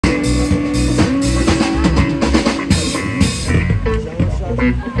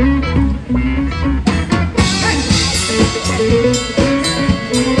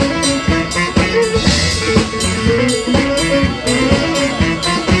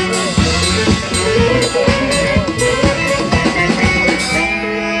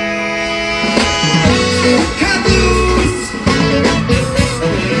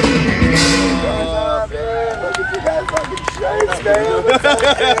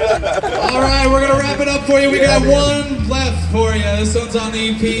All right, we're gonna wrap it up for you. We got one left for you. This one's on the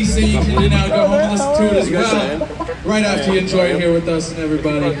EP, so you can go home and listen to it as well. Right after you enjoy it here with us and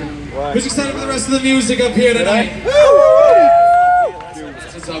everybody. Who's excited for the rest of the music up here tonight?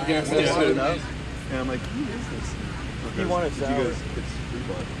 What's up, Gareth? Yeah, I'm like, who is this? He wanted sour.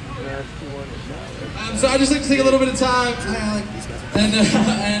 So I just like to take a little bit of time and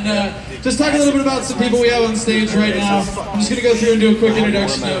just talk a little bit about some people we have on stage right now. I'm just going to go through and do a quick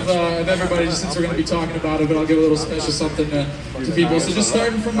introduction of everybody, just since we're going to be talking about it, but I'll give a little special something to people. So just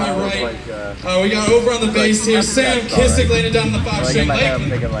starting from my right, we got over on the bass here, Sam Kissick laying it down on the 5-string.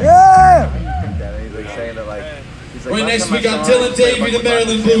 Yeah! Right next we got Dylan Davey, the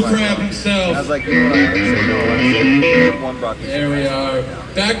Maryland Blue Crab himself. There we are.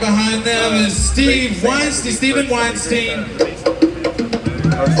 Back behind them is Steven Weinstein.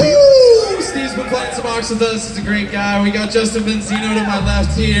 Ooh, Steve's been playing some aux with us. He's a great guy. We got Justin Benzino to my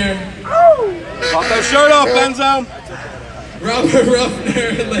left here. Pop that shirt off, Benzo. Robert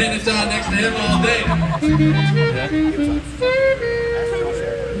Ruffner laying it down next to him all day.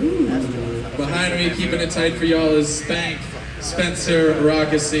 Behind me, keeping it tight for y'all, is Spencer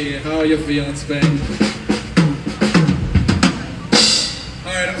Rockesy. How are you feeling, Spank?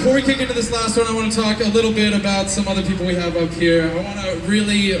 Alright, before we kick into this last one, I want to talk a little bit about some other people we have up here. I want to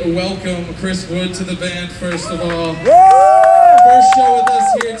really welcome Chris Wood to the band, first of all. First show with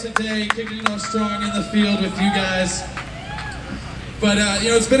us here today, kicking it off strong in the field with you guys. But,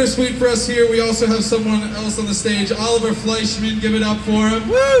 it's bittersweet for us here. We also have someone else on the stage, Oliver Fleischman. Give it up for him.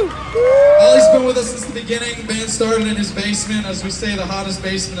 Woo! Ollie's been with us since the beginning. The band started in his basement, as we say, the hottest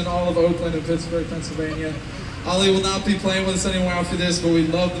basement in all of Oakland and Pittsburgh, Pennsylvania. Ollie will not be playing with us anymore after this, but we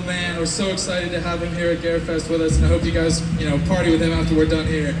love the man. We're so excited to have him here at Garefest with us, and I hope you guys, party with him after we're done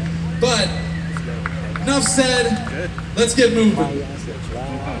here. But, enough said. Let's get moving.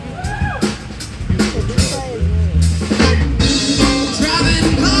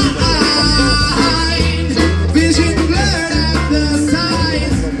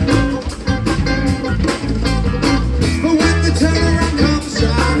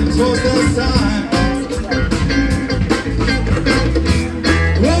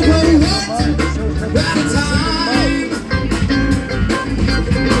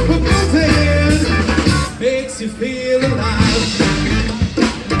 You feel alive.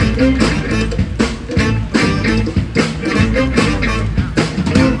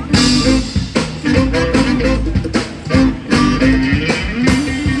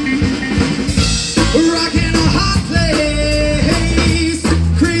 Rocking a hot place,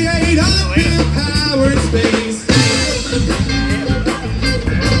 create a power space.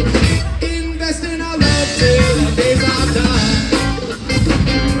 Invest in our love till our days are done.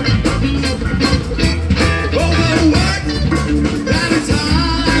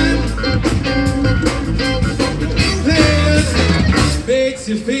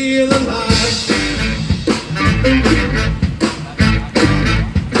 You feel alive.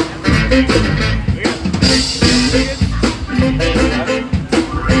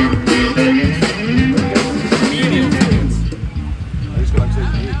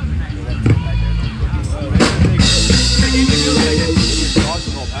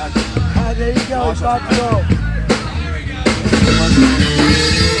 There you go, it's about to go.